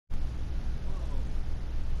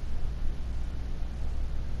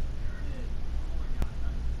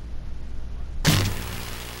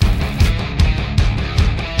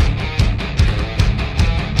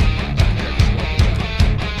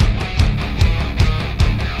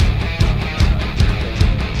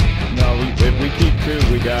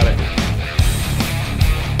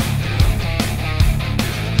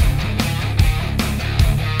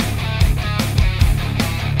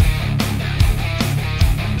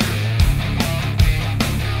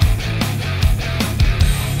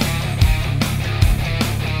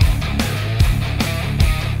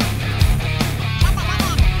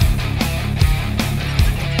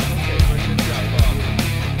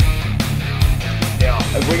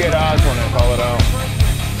If we get eyes on it, call it out.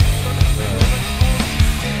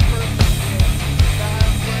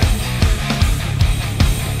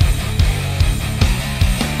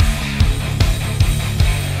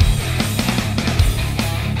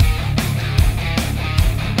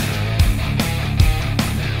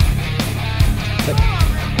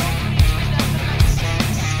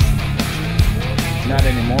 Not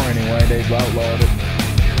anymore anyway, they've outlawed it.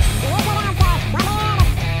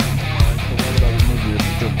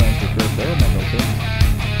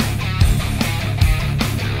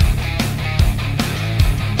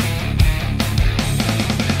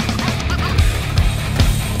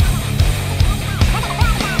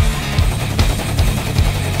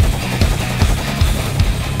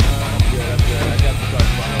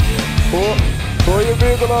 Pull your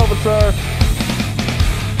vehicle over, sir.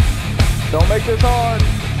 Don't make this hard.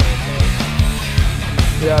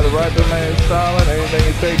 Yeah, the right to remain silent. Anything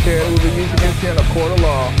you take care of will be used against you in a court of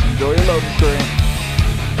law. Enjoy your loading screen.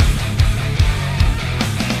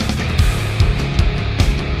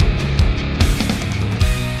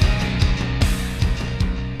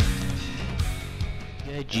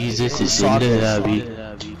 Yeah, Jesus is in the lobby.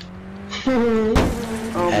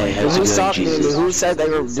 Hey, how's it going, Jesus? Who said they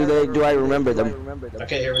were? Do I remember them?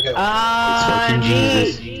 Okay, here we go. It's fucking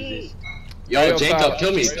Jesus. Yo, Jacob,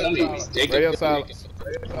 kill me. Jacob, Radio silence.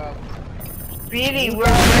 Really, we're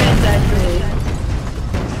friends actually.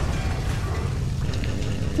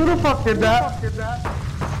 Who the fuck did that?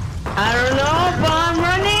 I don't know, but I'm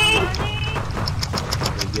running.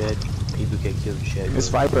 Pretty good. People can kill the shit. It's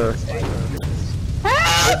Viper.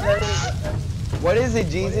 What is it,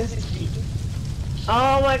 Jesus?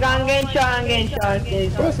 Oh my god, I'm getting shot.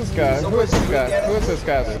 Who is this guy? Who is this guy? Who is this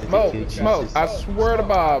guy? Smoke. I swear to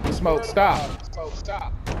Bob. Smoke, stop.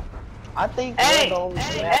 I think Hey, we're the only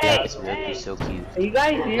You're so cute. Are you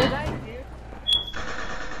guys here?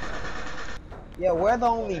 Yeah, we're the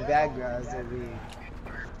only bad guys that we.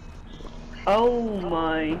 Oh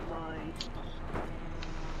my.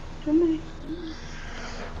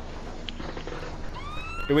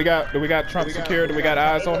 Do we got Trump secure? Do we got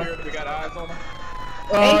eyes on him?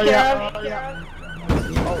 Hey, yeah.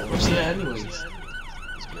 Oh, where's he at anyways?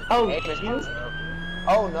 Oh,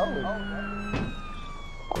 Oh no.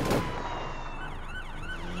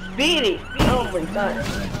 Speedy. Oh my god.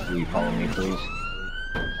 Will you follow me, please?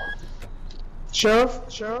 Sheriff?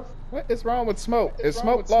 What is wrong with Smoke? Is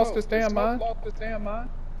Smoke lost his damn mind?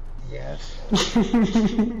 Yes.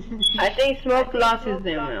 I think Smoke lost his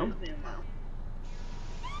damn now.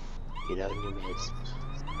 Get out of your meds.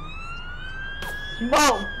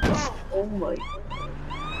 Smoke! Oh my.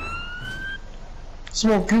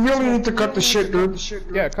 Smoke, you really need to cut the shit, dude.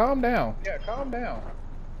 Yeah, calm down.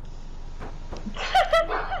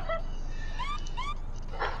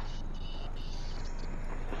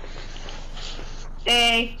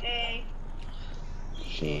 Hey.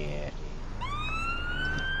 Shit.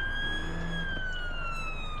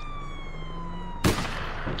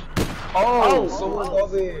 Oh, someone's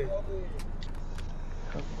over here.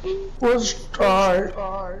 Was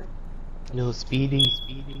alright. No, Speedy.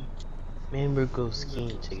 Man, we're go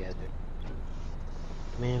skiing together.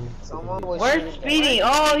 Man, Someone was Where's shooting Speedy?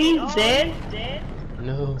 Oh, he's dead?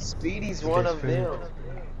 no. Speedy's one of them.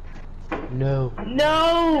 No.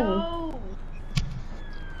 No!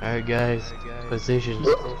 Alright, guys. Positions.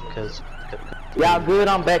 Because. Y'all good?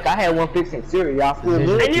 I'm back. I had one fixing Siri. Y'all still I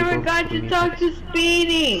good? never got to talk to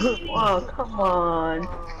Speedy! Oh, come on.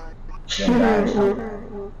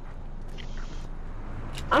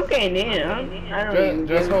 I'm getting in. I don't even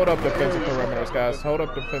Just hold up defensive perimeters, guys. Hold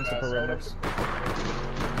up defensive perimeters.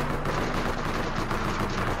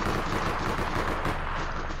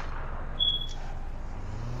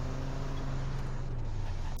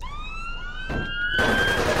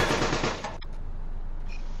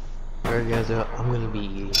 Alright, guys. I'm gonna be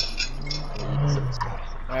eating some stuff.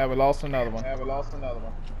 Yeah, we lost another one.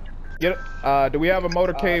 Get do we have a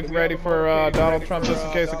motorcade ready for Donald Trump just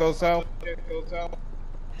in case it goes south?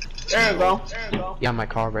 There we go. Yeah, my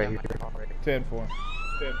car right here. 10-4.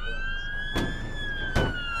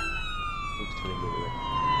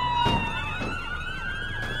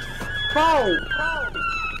 Oh!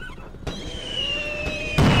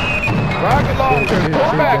 Rocket launcher!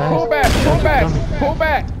 Pull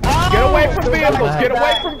back! Get away from vehicles! Get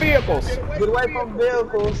away from vehicles! Get away from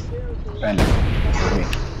vehicles. Brandon.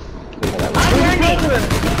 I'm running!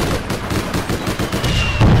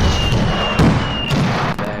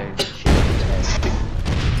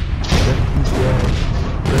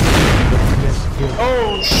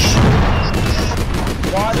 Oh shit!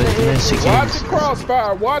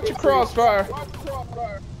 Watch your crossfire!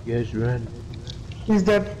 Yes, run. He's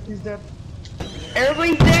dead. He's dead.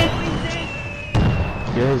 Everybody's dead.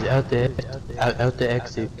 Guys, out the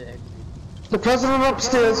exit. The president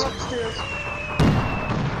upstairs.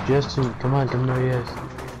 Justin, come on, yes.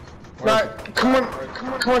 Right, come on,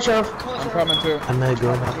 Sheriff. I'm coming too. I'm not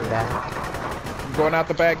going out the back. I'm going out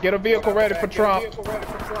the back. Get a vehicle ready for Trump.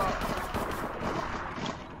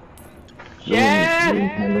 Yeah.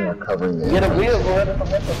 Panda are covering the Get a entrance. vehicle ready for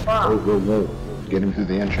Mr. Farm. Go. Get him through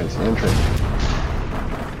the entrance. Sheriff,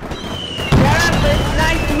 it's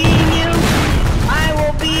nice meeting you. I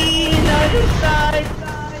will be on the other side.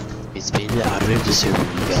 It's been an honor to serve you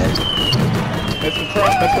guys. Mr.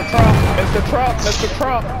 Trump, Mr.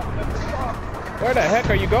 Trump. Where the heck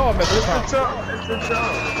are you going, Mr. Trump?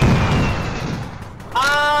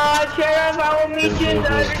 Sheriff, I will meet you on the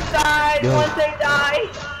other side once I die.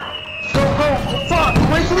 Go. Fuck,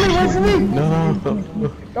 wait for me. No.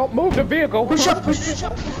 Don't move the vehicle. Push up. Go.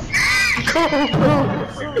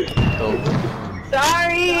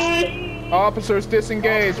 Sorry. Officers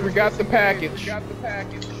disengaged. We got the package.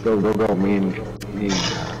 Go. Me and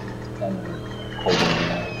hold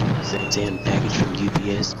on. Same package from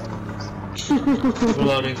UPS.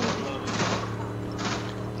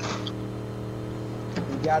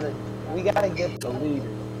 We gotta get the leader.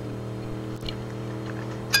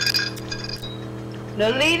 The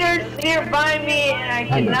leader's nearby me and I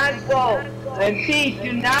cannot go. And please,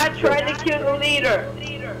 do not try to kill the leader.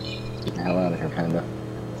 Get the hell out of here, Panda.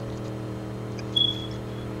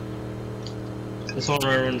 This one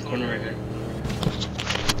right around the corner right here.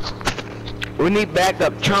 We need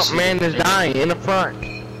backup. Trump man is dying in the front.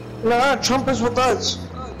 Nah, Trump is with us.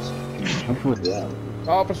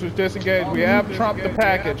 Officers disengaged. We have Trump the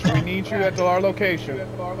package. We need you at our location.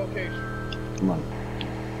 Come on.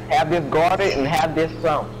 Have this guarded and have this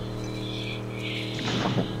some.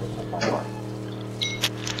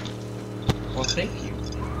 Well, thank you.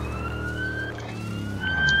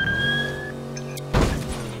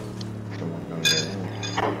 Someone's gonna get in.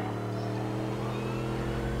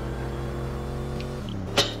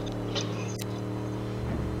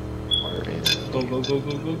 Where is it? Go. Who's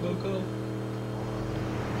leading?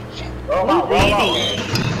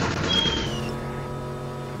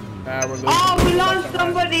 We're losing. Oh, we lost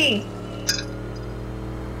somebody.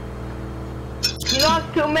 We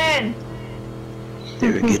lost 2 men.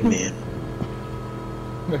 They're a good man.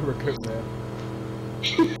 They were good, man.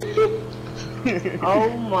 Oh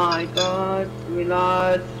my god. We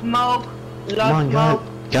lost smoke. We Come on, lost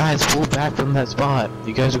smoke. guys, pull back from that spot.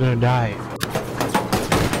 You guys are gonna die. We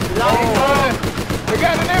lost smoke. We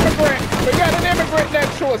got an immigrant. We got an immigrant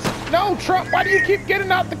next to us. No, Trump, why do you keep getting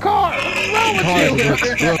out the car? What's wrong with Car you? will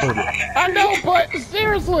explode. I know, but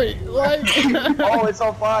seriously, like, Oh, it's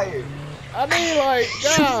on fire. I mean, like,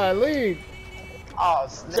 golly. Oh,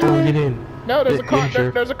 snap. Someone get in. No, there's a Yeah, car.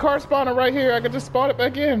 sure. There's a car spawner right here. I can just spawn it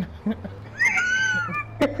back in.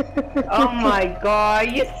 Oh my god, are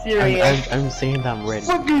you serious? I'm saying that I'm ready.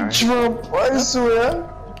 Fucking alright? Trump, I swear.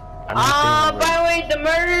 I'm just saying I'm By the way, the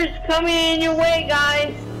murder's coming in your way,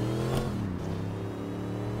 guys.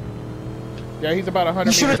 Yeah, he's about 100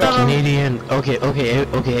 You should've meters done out. Canadian. Okay.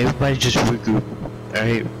 Everybody just regroup.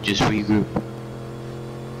 Alright, just regroup.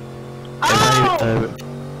 Oh!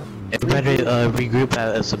 Everybody regroup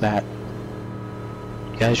at Sabat.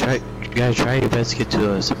 Guys, try your best to get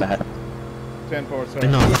to Sabat. 10-4, sir.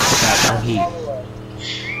 No, not Sabat, not Heat.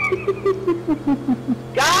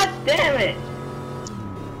 God damn it!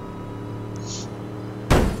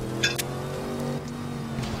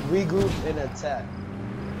 Regroup and attack.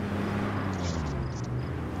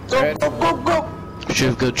 Go.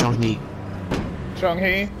 Should've go Chong-Hee.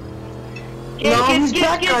 Chung-Hee. No, he's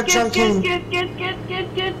back on Chunky.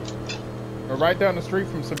 Get. We're right down the street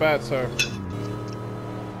from Sabat, sir.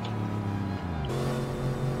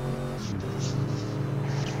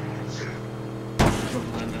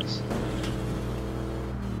 Behind us.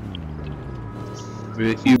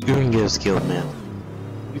 You're gonna get a skill, man.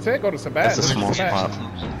 You said go to Sabat. That's a small Sabat. spot.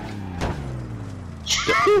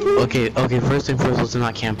 Okay, first thing first, let's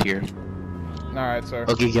not camp here. Alright, sir.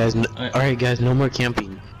 Okay, guys, alright, guys, no more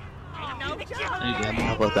camping.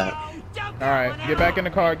 How about that? Alright, get back in the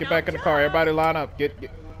car. Everybody line up.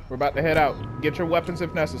 We're about to head out. Get your weapons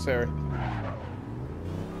if necessary.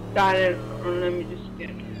 Got it. Let me just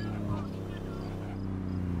get.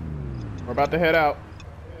 We're about to head out.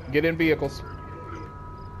 Get in vehicles.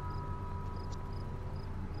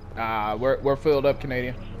 We're filled up,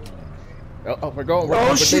 Canadian. Oh, we're going.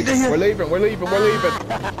 Oh, shit, We're leaving. We're leaving.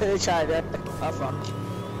 They tried that. That's fine.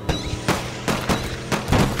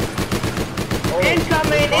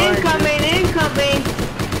 Incoming!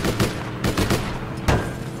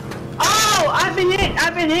 Oh, I've been hit.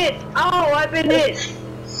 I've been hit. Oh, I've been hit.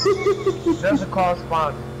 There's a car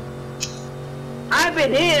spawn. I've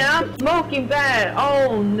been hit. I'm smoking bad.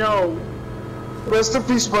 Oh no. Rest in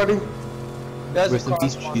peace, buddy. There's Rest a in car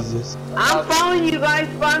peace, spawn. Jesus. I'm following you guys,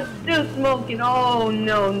 but I'm still smoking. Oh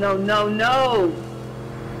no, no, no, no.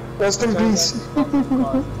 Rest in peace.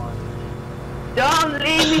 Don't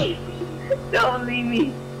leave me. Don't leave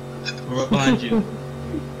me. We're right behind you.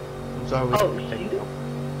 I'm sorry. Oh shoot.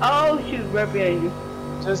 Oh shoot, right behind you.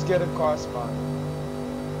 Just get a car spawn.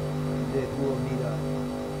 Then we'll meet up.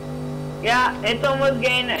 Yeah, it's almost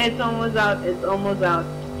getting, it's almost out, it's almost out.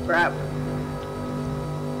 Crap.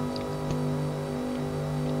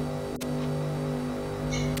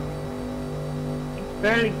 It's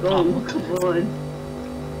barely going, come on.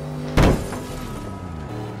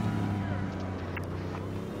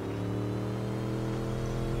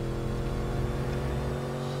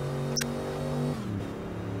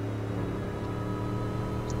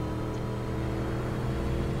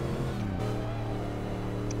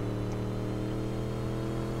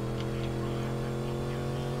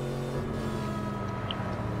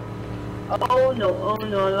 Oh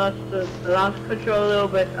no, I lost control a little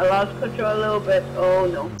bit, oh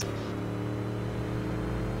no.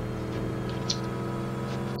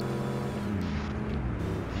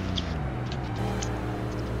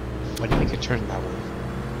 Why do you make a turn that way?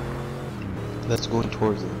 That's going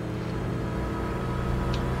towards it.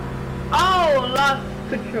 Oh, lost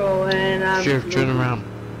control and I'm... Sheriff, turn around.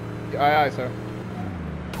 Aye, aye, sir.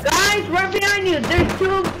 Guys, right behind you, there's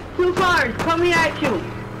two cars coming at you.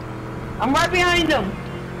 I'm right behind them.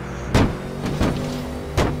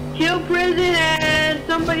 Kill Prison and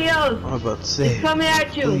somebody else. I was about to say. It's coming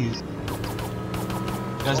at you. Please.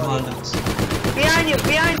 Guys behind us. Behind you,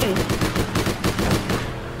 behind you.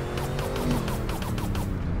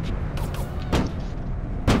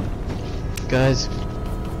 Guys.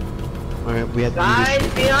 Alright, we have to do Guys,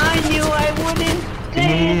 this. behind you, I wouldn't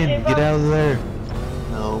Canadian, stand get out of there.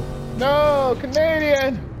 No. No,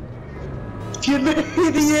 Canadian.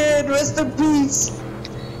 Canadian, rest in peace.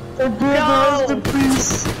 Oh, brother, No. rest in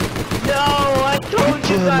peace. No, I told you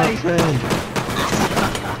Kill my guys. friend.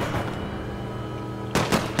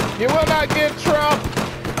 You will not get Trump.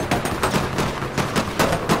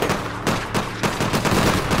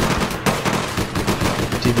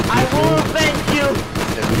 Dude, I will avenge you.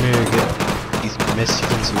 America, these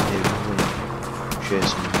Mexicans who live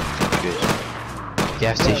just.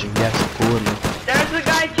 Gas station, gas, pull in. There's a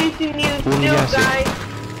guy chasing you Pull in the still, gas station. guys.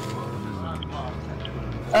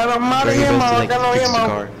 And I'm out of Try your here, best to man. I like got no fix the ammo.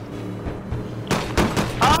 car.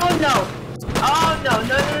 Oh no. Oh no, no,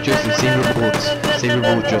 no, no, Justin, no, save no, your no, bullets. no, no, Save your no,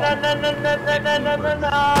 bullets, no, Justin. no, no, no, no, no, no, no, no.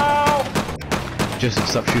 Justin,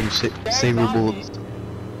 stop shooting. Save your bullets.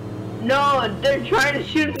 No, they're trying to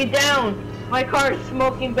shoot me down. My car is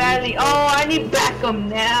smoking badly. Oh, I need backup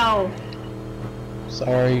now.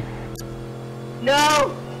 Sorry.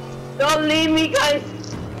 No, don't leave me, guys.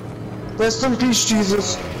 Rest in peace,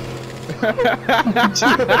 Jesus. That's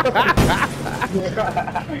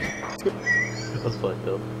fucked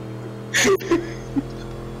up.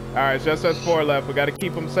 Alright, just us 4 left. We gotta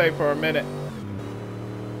keep them safe for a minute.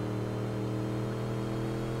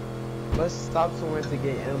 Let's stop somewhere to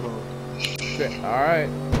get ammo. Alright.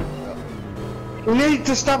 We need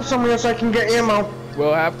to stop somewhere so I can get ammo.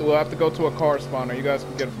 We'll have to go to a car spawner. You guys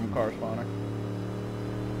can get it from a car spawner.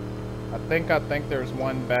 I think there's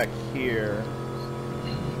one back here.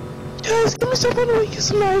 Guys, give me something to get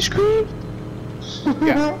some ice cream.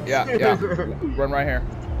 Yeah. Run right here.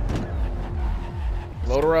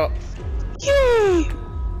 Load her up. Yay!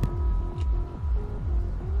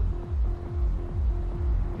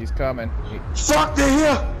 He's coming. Fuck, they're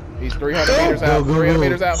here. He's 300 meters out. Go, 300 go.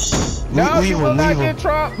 meters out. No, Leave you will him, not leave get him.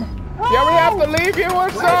 Trump. Yeah, we have to leave you.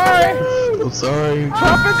 We're sorry. I'm sorry.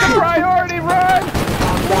 Trump is the priority. Run.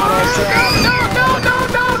 No.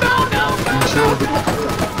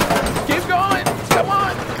 Keep going. Come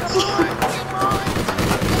on.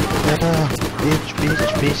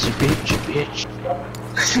 Bitch.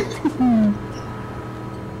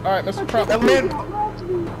 All right, Mr. Trump.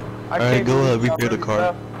 Alright, go repair the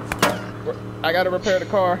car. I gotta repair the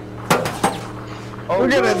car. We're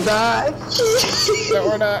gonna die. No,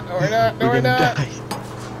 we're not. No, we're not. No, we're not. Die.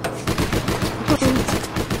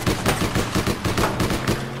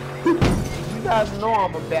 You guys know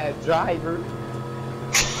I'm a bad driver.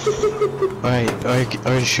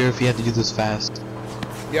 Alright, Sheriff, you have to do this fast.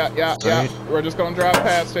 Yeah. Alright. We're just gonna drive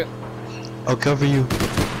past it. I'll cover you.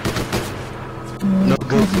 No,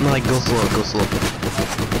 go slow.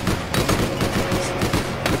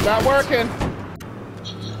 It's not working.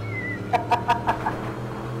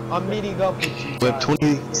 I'm meeting up with you. We have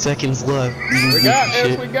 20 seconds left. We got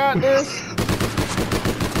this. We got this.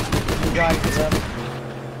 You guys left.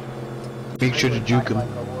 Make sure to juke him.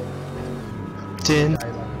 10.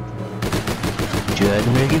 Good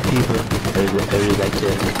American people. I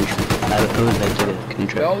would like to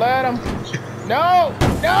control. Don't let him. No!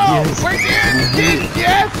 No! Yes. We did!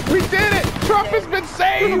 Yes! We did it! Trump has been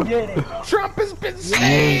saved! Trump has been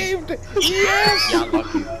saved! Yes!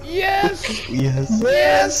 Yes! Yes.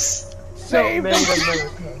 Yes! Saved America.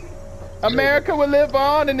 America will live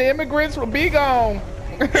on and the immigrants will be gone.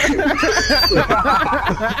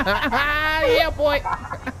 Yeah, boy.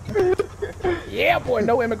 Yeah, boy.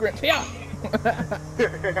 No immigrants here.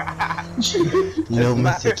 No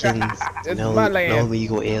Mexicans. It's No my land.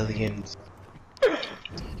 illegal aliens.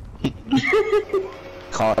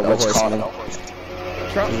 What's calling?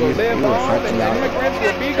 Trump will live on and the immigrants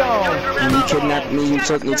will be gone. You kidnapped me, you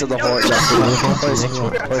took me to the horse.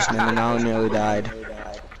 Horseman, and I nearly died.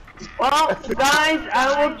 Well, guys,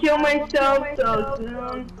 I will kill myself so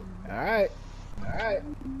soon. Alright. Alright.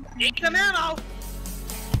 Take some ammo.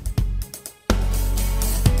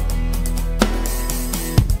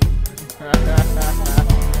 Ha ha ha ha.